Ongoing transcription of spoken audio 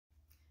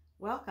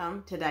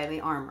Welcome to Daily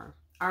Armor.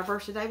 Our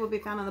verse today will be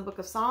found in the book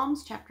of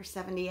Psalms, chapter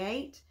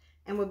 78,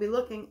 and we'll be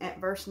looking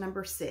at verse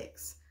number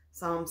 6.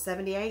 Psalm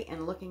 78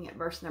 and looking at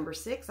verse number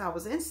 6. I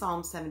was in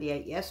Psalm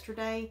 78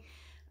 yesterday,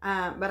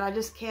 but I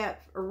just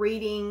kept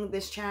reading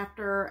this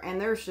chapter,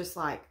 and there's just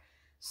like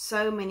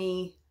so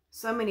many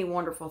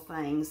wonderful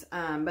things.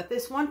 But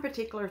this one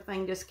particular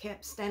thing just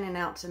kept standing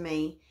out to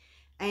me,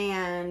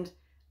 and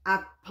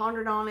I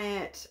pondered on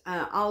it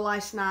all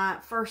last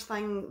night. First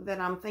thing that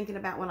I'm thinking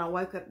about when I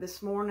woke up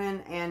this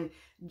morning, and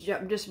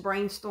just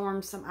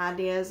brainstormed some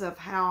ideas of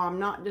how I'm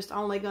not just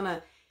only going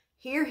to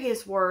hear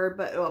His word,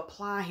 but to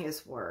apply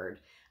His word.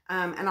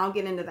 And I'll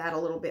get into that a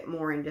little bit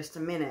more in just a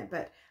minute.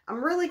 But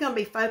I'm really going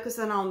to be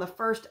focusing on the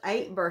first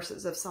 8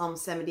 verses of Psalm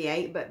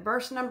 78. But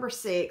verse number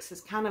 6 is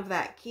kind of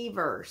that key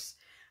verse.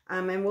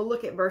 And we'll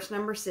look at verse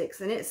number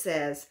 6. And it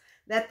says,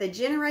 that the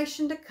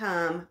generation to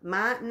come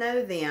might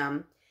know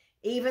them,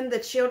 even the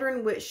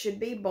children which should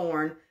be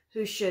born,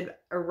 who should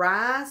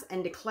arise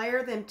and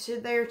declare them to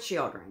their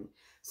children.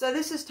 So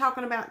this is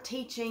talking about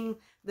teaching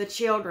the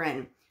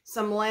children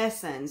some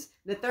lessons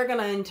that they're going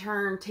to in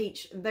turn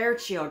teach their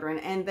children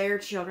and their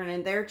children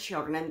and their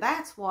children. And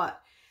that's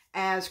what,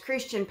 as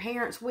Christian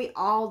parents, we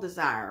all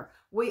desire.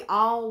 We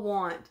all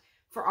want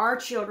for our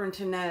children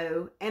to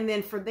know, and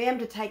then for them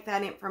to take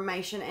that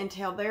information and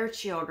tell their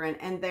children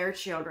and their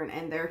children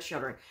and their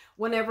children.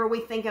 Whenever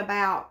we think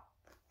about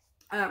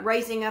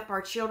raising up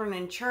our children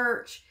in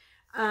church,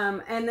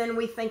 and then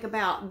we think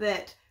about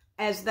that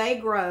as they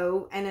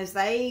grow and as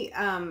they,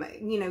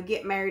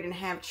 get married and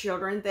have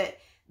children, that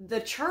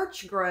the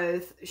church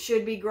growth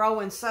should be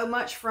growing so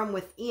much from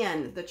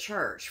within the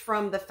church,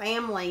 from the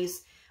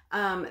families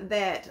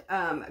that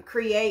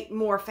create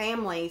more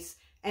families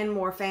and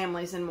more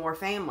families and more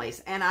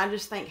families. And I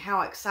just think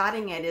how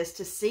exciting it is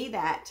to see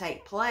that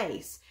take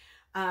place,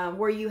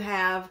 where you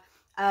have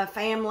a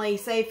family,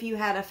 say if you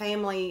had a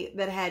family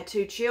that had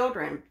 2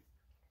 children,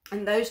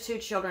 and those 2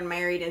 children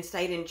married and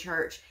stayed in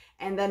church,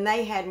 and then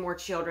they had more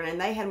children,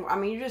 and they had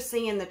more, you're just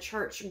seeing the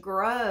church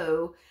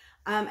grow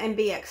and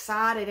be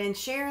excited and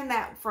sharing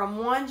that from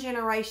one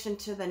generation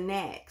to the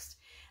next.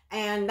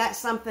 And that's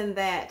something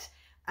that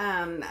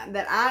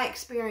that I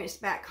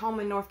experienced back home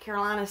in North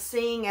Carolina,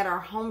 seeing at our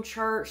home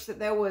church that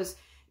there was,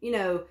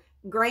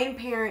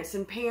 grandparents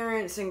and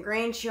parents and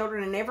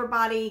grandchildren and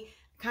everybody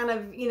kind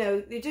of,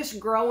 just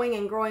growing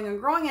and growing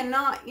and growing, and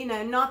not,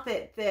 not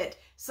that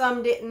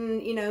some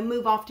didn't,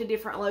 move off to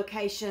different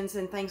locations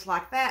and things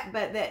like that,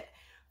 but that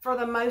for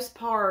the most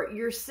part,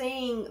 you're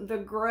seeing the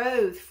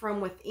growth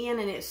from within,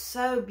 and it's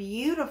so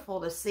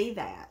beautiful to see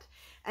that,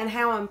 and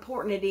how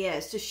important it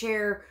is to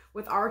share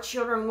with our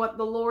children what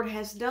the Lord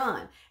has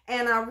done.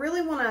 And I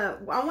really want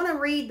to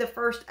read the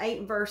first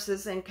 8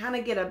 verses and kind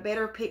of get a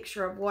better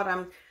picture of what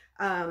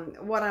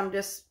I'm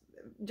just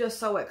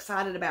so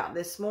excited about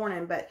this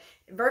morning. But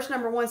verse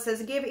number 1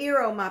 says, give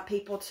ear, O my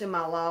people, to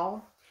my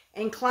law.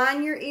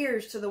 Incline your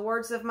ears to the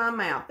words of my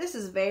mouth. This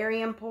is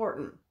very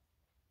important.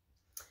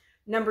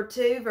 Number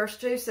 2, verse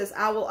 2 says,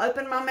 I will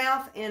open my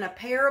mouth in a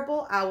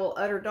parable. I will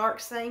utter dark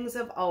sayings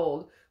of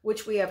old,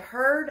 which we have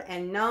heard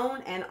and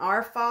known, and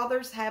our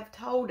fathers have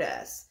told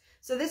us.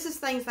 So this is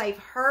things they've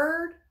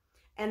heard,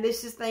 and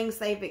this is things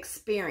they've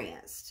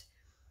experienced.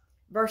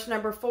 Verse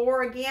number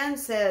 4 again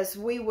says,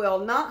 we will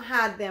not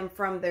hide them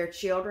from their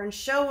children,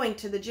 showing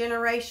to the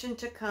generation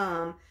to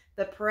come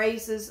the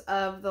praises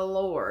of the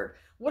Lord.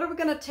 What are we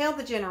going to tell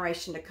the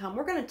generation to come?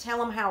 We're going to tell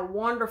them how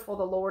wonderful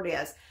the Lord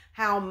is,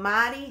 how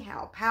mighty,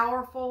 how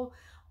powerful,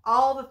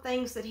 all the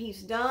things that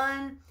He's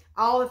done,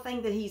 all the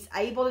things that He's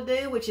able to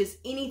do, which is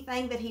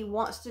anything that He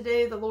wants to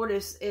do. The Lord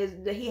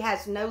He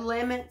has no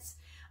limits.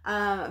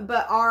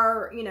 But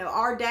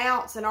our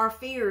doubts and our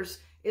fears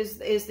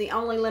is the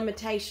only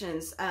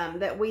limitations,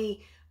 that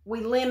we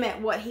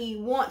limit what He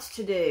wants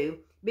to do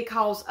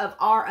because of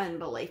our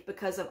unbelief,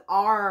 because of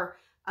our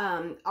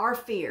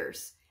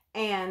fears.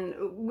 And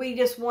we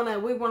want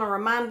to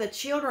remind the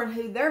children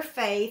who their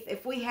faith,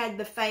 if we had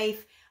the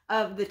faith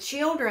of the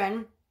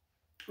children,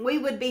 we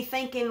would be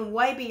thinking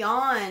way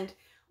beyond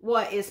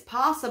what is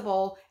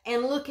possible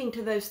and looking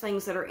to those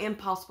things that are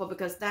impossible,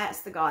 because that's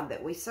the God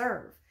that we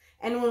serve.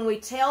 And when we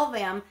tell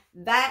them,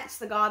 that's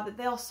the God that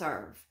they'll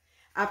serve.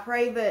 I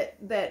pray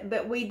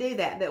that we do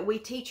that we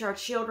teach our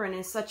children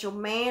in such a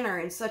manner,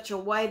 in such a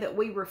way that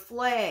we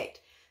reflect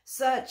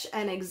such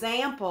an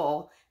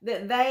example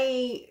that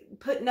they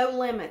put no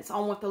limits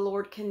on what the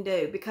Lord can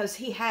do, because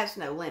He has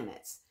no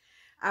limits.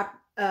 I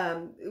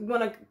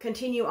want to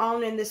continue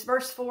on in this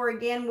verse 4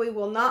 again. We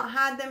will not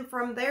hide them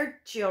from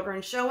their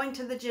children, showing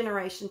to the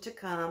generation to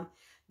come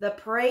the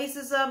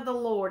praises of the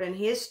Lord and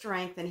His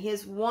strength and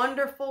His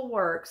wonderful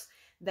works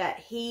that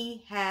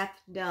He hath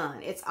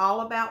done. It's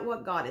all about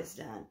what God has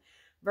done.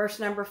 Verse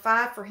number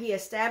 5, for He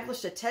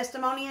established a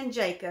testimony in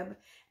Jacob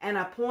and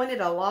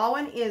appointed a law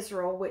in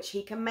Israel, which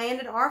He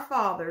commanded our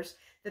fathers,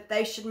 that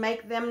they should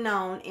make them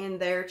known in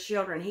their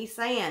children. He's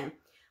saying,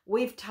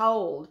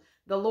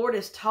 the Lord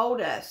has told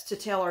us to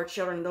tell our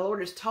children. The Lord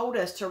has told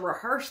us to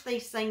rehearse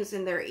these things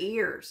in their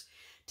ears,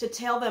 to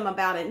tell them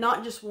about it,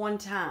 not just one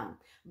time,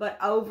 but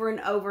over and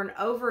over and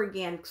over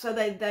again, so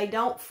they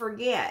don't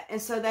forget,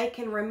 and so they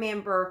can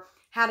remember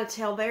how to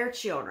tell their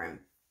children.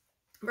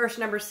 Verse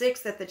number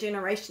 6, that the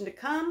generation to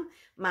come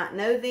might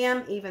know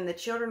them, even the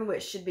children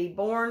which should be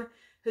born,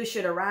 who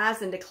should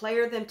arise and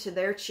declare them to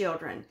their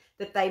children,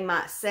 that they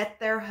might set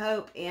their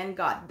hope in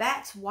God.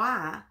 That's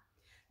why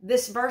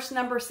this verse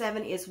number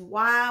 7 is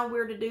why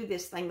we're to do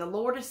this thing. The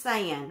Lord is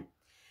saying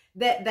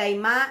that they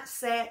might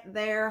set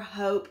their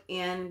hope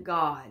in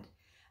God.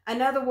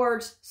 In other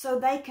words, so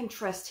they can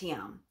trust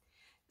Him,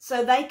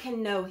 so they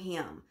can know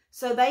Him,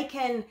 so they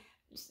can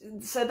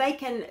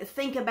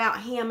think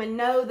about Him and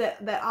know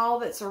that all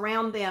that's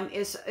around them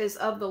is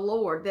of the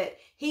Lord, that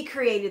He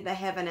created the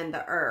heaven and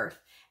the earth,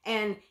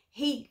 and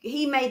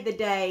He made the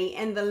day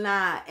and the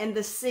night and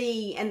the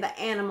sea and the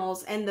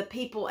animals and the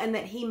people, and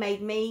that He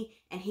made me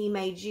and He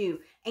made you.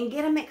 And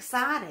get them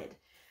excited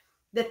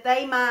that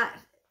they might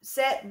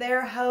set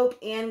their hope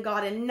in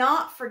God and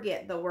not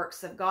forget the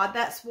works of God.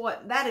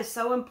 That is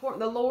so important.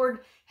 The Lord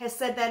has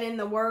said that in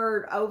the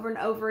Word over and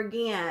over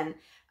again.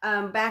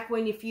 Back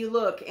when, if you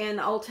look in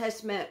the Old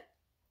Testament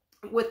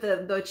with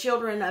the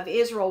children of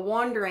Israel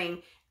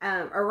wandering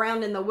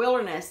around in the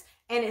wilderness,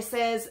 and it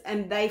says,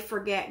 and they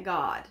forget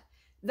God.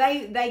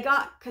 They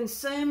got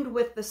consumed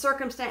with the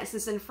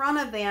circumstances in front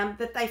of them,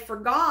 that they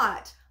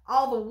forgot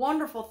all the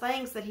wonderful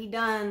things that He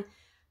done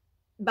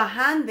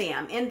behind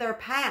them in their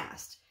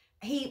past.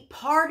 He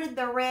parted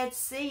the Red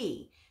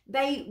Sea.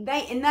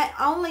 And not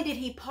only did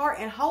He part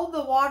and hold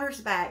the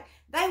waters back,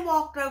 they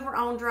walked over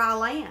on dry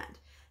land.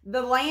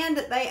 The land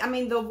that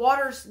the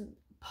waters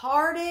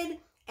parted,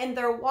 and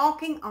they're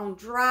walking on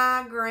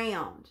dry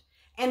ground.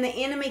 And the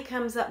enemy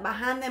comes up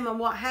behind them, and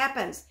what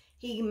happens?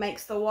 He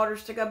makes the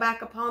waters to go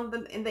back upon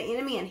the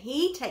enemy, and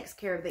He takes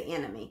care of the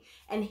enemy.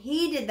 And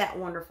He did that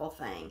wonderful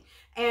thing.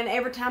 And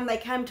every time they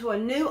come to a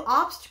new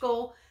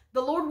obstacle,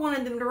 the Lord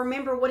wanted them to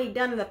remember what He'd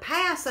done in the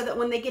past, so that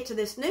when they get to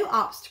this new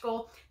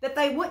obstacle, that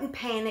they wouldn't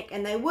panic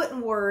and they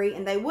wouldn't worry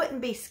and they wouldn't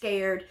be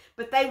scared,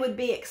 but they would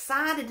be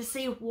excited to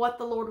see what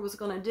the Lord was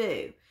going to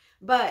do.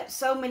 But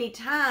so many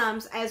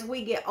times as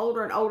we get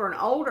older and older and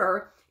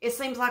older, it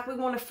seems like we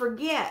want to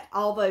forget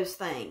all those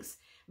things.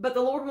 But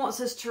the Lord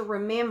wants us to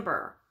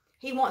remember.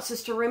 He wants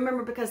us to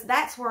remember, because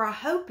that's where our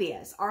hope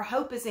is. Our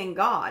hope is in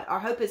God. Our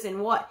hope is in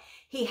what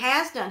He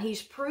has done.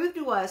 He's proved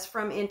to us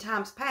from in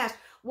times past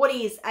what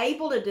He is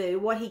able to do,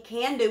 what He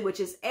can do, which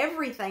is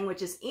everything,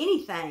 which is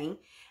anything,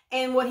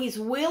 and what He's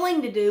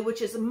willing to do,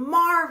 which is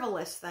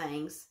marvelous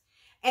things.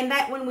 And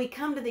that when we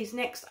come to these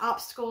next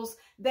obstacles,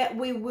 that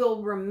we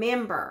will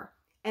remember,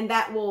 and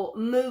that will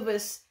move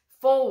us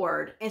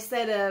forward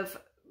instead of,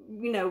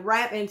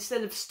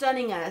 instead of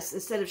stunning us,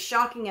 instead of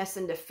shocking us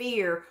into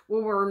fear,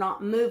 where we're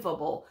not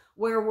movable,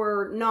 where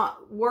we're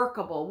not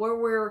workable, where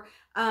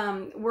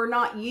we're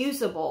not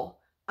usable,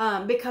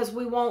 because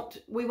we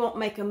won't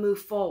make a move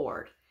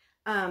forward.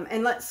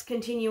 And let's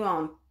continue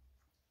on.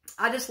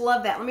 I just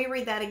love that. Let me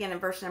read that again in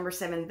verse number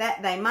 7.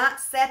 That they might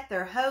set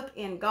their hope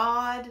in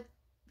God.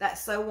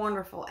 That's so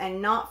wonderful.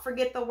 And not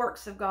forget the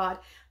works of God,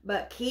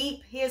 but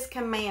keep His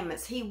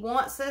commandments. He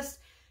wants us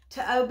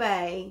to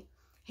obey.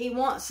 He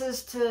wants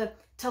us to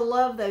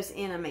love those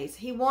enemies.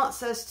 He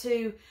wants us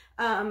to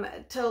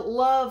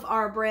love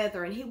our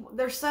brethren.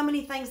 There's so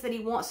many things that He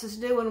wants us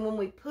to do, and when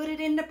we put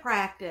it into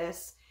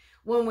practice,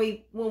 when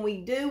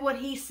we do what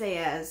He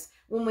says,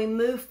 when we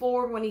move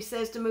forward, when He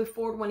says to move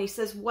forward, when He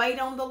says wait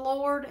on the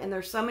Lord, and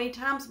there's so many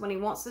times when He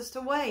wants us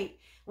to wait.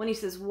 When He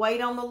says wait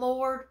on the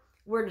Lord,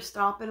 we're to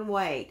stop and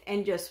wait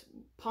and just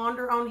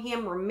ponder on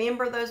Him,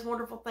 remember those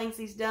wonderful things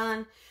He's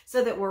done,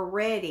 so that we're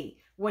ready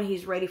when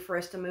He's ready for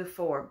us to move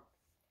forward.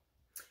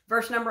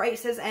 Verse number 8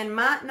 says, and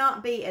might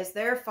not be as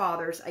their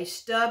fathers, a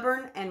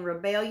stubborn and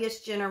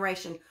rebellious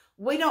generation.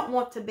 We don't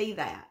want to be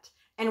that,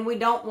 and we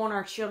don't want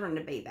our children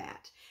to be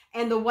that.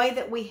 And the way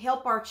that we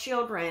help our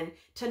children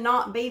to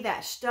not be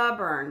that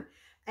stubborn,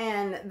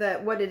 and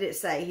what did it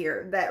say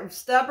here? That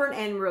stubborn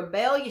and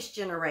rebellious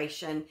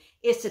generation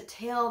is to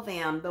tell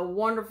them the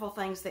wonderful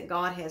things that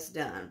God has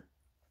done.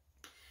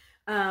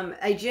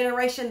 A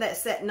generation that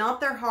set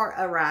not their heart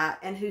aright,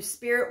 and whose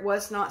spirit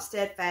was not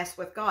steadfast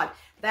with God.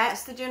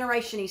 That's the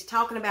generation He's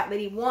talking about, that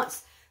He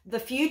wants the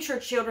future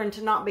children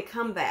to not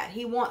become that.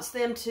 He wants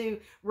them to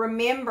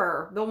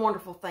remember the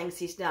wonderful things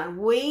He's done.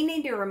 We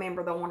need to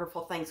remember the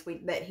wonderful things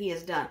that He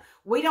has done.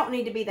 We don't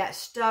need to be that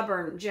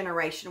stubborn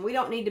generation. We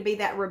don't need to be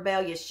that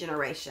rebellious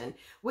generation.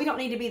 We don't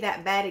need to be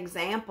that bad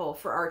example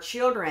for our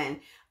children,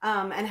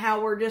 and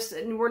how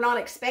we're not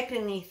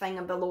expecting anything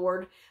of the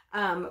Lord.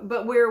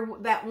 But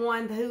we're that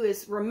one who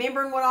is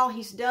remembering what all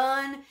He's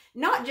done,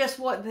 not just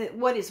what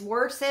His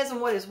Word says, and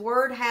what His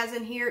Word has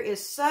in here is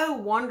so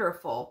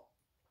wonderful.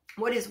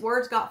 What His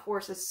Word's got for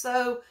us is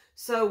so,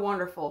 so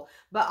wonderful.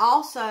 But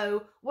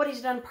also what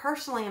He's done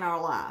personally in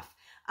our life.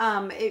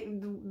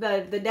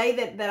 The day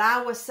that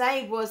I was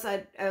saved was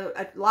a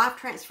life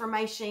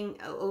transforming,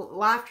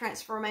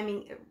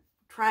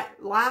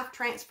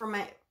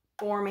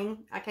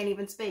 I can't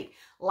even speak,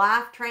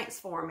 life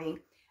transforming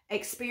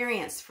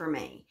experience for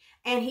me.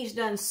 And he's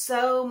done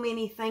so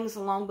many things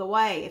along the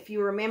way. If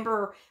you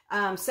remember,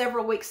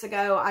 several weeks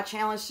ago, I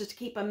challenged us to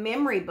keep a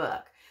memory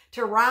book,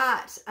 to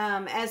write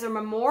as a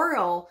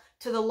memorial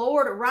to the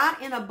Lord,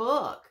 write in a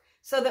book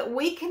so that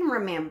we can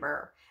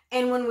remember.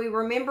 And when we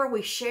remember,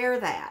 we share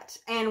that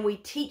and we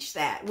teach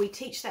that. We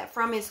teach that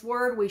from his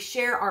word. We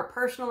share our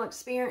personal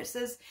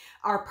experiences.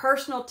 Our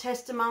personal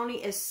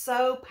testimony is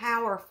so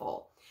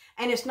powerful.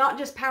 And it's not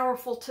just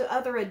powerful to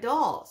other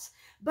adults,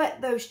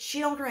 but those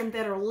children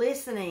that are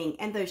listening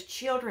and those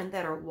children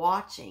that are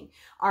watching.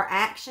 Our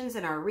actions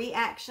and our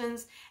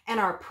reactions and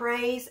our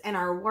praise and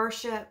our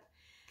worship.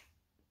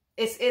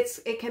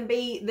 It can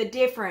be the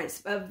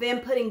difference of them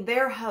putting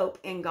their hope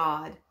in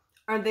God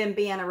or them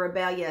being a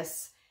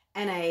rebellious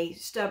and a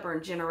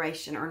stubborn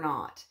generation or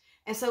not.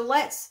 And so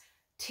let's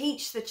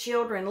teach the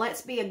children.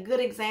 Let's be a good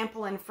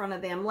example in front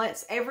of them.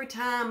 Let's, every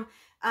time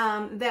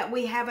that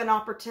we have an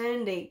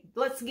opportunity,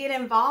 let's get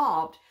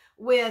involved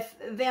with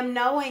them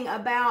knowing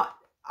about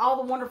all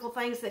the wonderful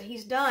things that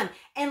he's done.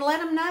 And let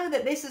them know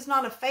that this is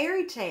not a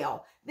fairy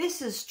tale.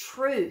 This is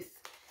truth.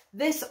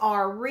 These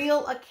are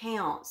real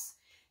accounts.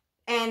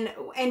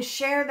 And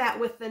share that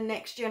with the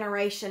next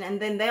generation, and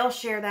then they'll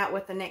share that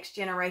with the next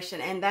generation,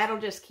 and that'll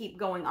just keep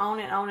going on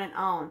and on and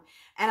on.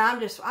 And I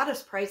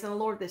just praising the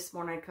Lord this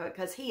morning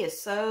because he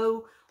is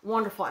so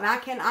wonderful, and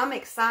I'm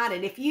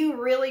excited. If you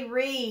really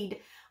read,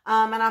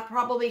 and I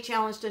probably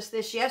challenged us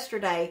this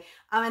yesterday,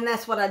 and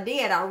that's what I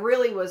did. I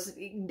really was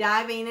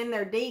diving in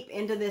there deep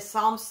into this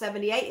Psalm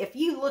 78. If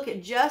you look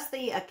at just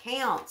the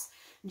accounts,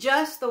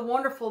 just the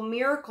wonderful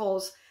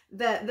miracles.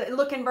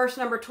 Look in verse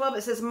number 12.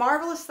 It says,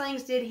 marvelous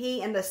things did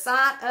he in the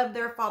sight of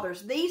their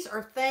fathers. These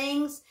are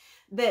things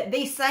that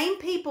these same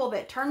people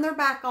that turned their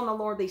back on the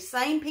Lord, these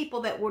same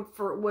people that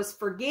was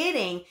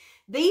forgetting,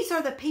 these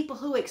are the people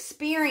who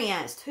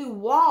experienced, who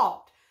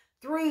walked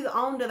through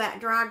onto that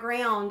dry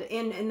ground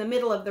in the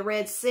middle of the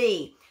Red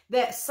Sea,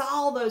 that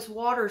saw those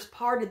waters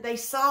parted. They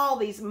saw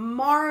these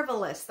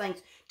marvelous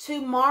things.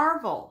 To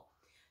marvel.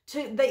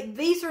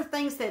 These are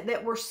things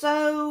that were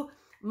so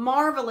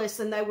marvelous,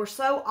 and they were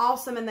so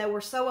awesome, and they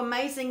were so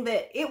amazing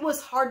that it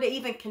was hard to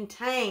even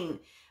contain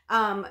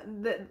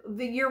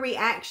your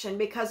reaction,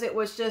 because it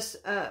was just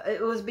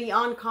it was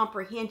beyond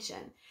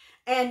comprehension.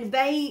 And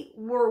they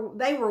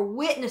were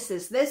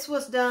witnesses. This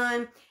was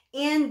done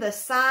in the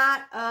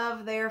sight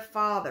of their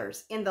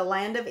fathers, in the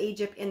land of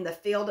Egypt, in the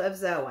field of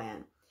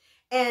Zoan.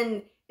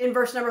 And in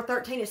verse number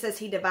 13 it says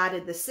he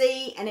divided the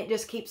sea, and it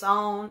just keeps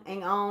on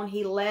and on.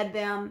 He led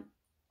them.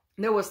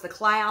 There was the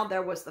cloud,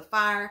 there was the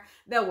fire,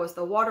 there was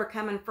the water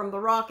coming from the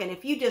rock. And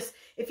if you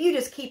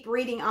just keep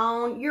reading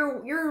on,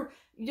 you're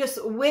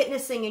just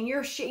witnessing, and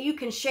you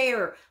can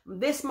share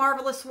this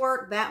marvelous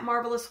work, that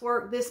marvelous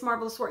work, this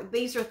marvelous work.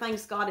 These are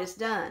things God has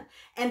done.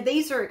 And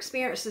these are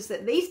experiences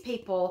that these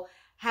people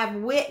have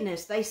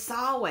witnessed. They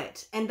saw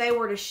it, and they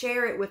were to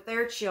share it with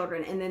their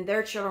children, and then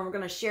their children were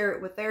going to share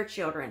it with their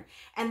children.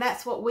 And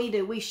that's what we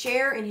do. We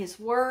share in his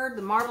word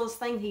the marvelous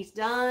thing he's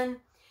done.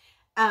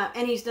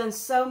 And he's done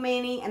so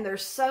many, and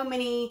there's so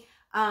many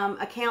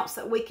accounts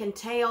that we can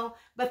tell,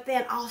 but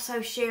then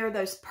also share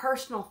those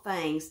personal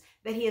things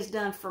that he has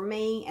done for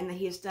me and that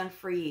he has done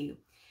for you.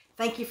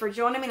 Thank you for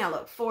joining me, and I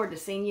look forward to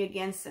seeing you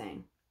again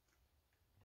soon.